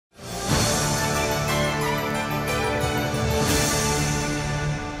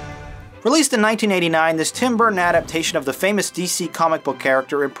Released in 1989, this Tim Burton adaptation of the famous DC comic book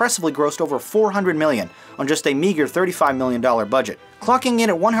character impressively grossed over $400 million on just a meager $35 million budget. Clocking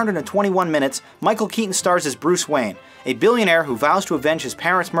in at 121 minutes, Michael Keaton stars as Bruce Wayne, a billionaire who vows to avenge his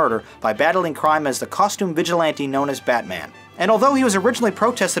parents' murder by battling crime as the costume vigilante known as Batman. And although he was originally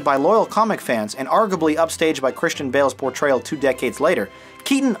protested by loyal comic fans and arguably upstaged by Christian Bale's portrayal 2 decades later,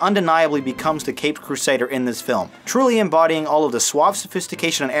 Keaton undeniably becomes the Caped Crusader in this film, truly embodying all of the suave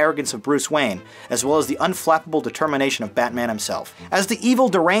sophistication and arrogance of Bruce Wayne, as well as the unflappable determination of Batman himself. As the evil,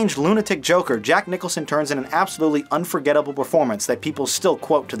 deranged, lunatic Joker, Jack Nicholson turns in an absolutely unforgettable performance that people still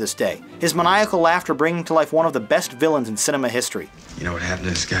quote to this day, his maniacal laughter bringing to life one of the best villains in cinema history. You know what happened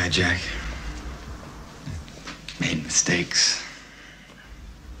to this guy, Jack? Made mistakes.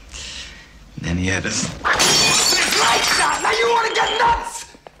 And then he had us. Lights out! Now you want to get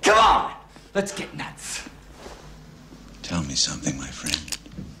nuts! Come on! Let's get nuts. Tell me something, my friend.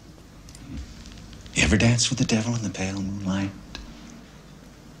 You ever dance with the devil in the pale moonlight?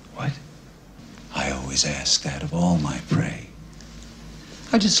 What? I always ask that of all my prey.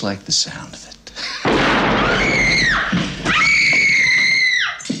 I just like the sound of it.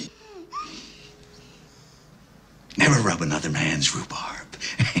 Never rub another man's rhubarb.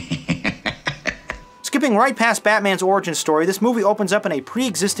 Skipping right past Batman's origin story, this movie opens up in a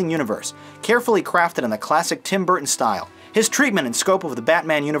pre-existing universe, carefully crafted in the classic Tim Burton style. His treatment and scope of the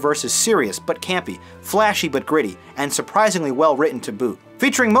Batman universe is serious but campy, flashy but gritty, and surprisingly well written to boot.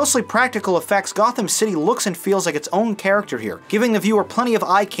 Featuring mostly practical effects, Gotham City looks and feels like its own character here, giving the viewer plenty of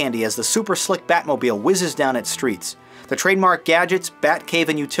eye candy as the super slick Batmobile whizzes down its streets. The trademark gadgets, Batcave,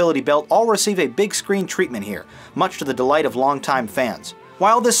 and utility belt all receive a big screen treatment here, much to the delight of longtime fans.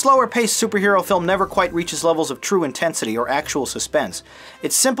 While this slower-paced superhero film never quite reaches levels of true intensity or actual suspense,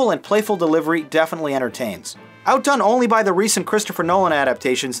 its simple and playful delivery definitely entertains. Outdone only by the recent Christopher Nolan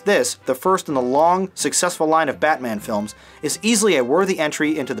adaptations, this, the first in the long, successful line of Batman films, is easily a worthy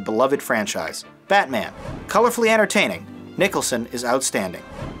entry into the beloved franchise. Batman. Colorfully entertaining. Nicholson is outstanding.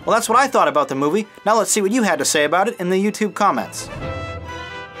 Well, that's what I thought about the movie. Now let's see what you had to say about it in the YouTube comments.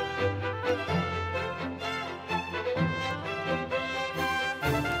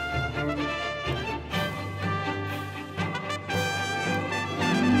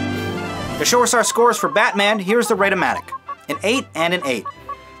 To show us our scores for Batman, here's the Rate-O-Matic. An 8 and an 8.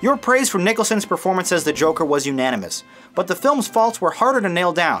 Your praise for Nicholson's performance as the Joker was unanimous, but the film's faults were harder to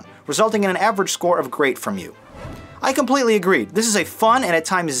nail down, resulting in an average score of great from you. I completely agreed. This is a fun and at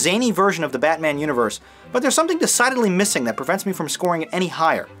times zany version of the Batman universe, but there's something decidedly missing that prevents me from scoring it any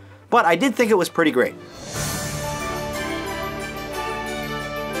higher. But I did think it was pretty great.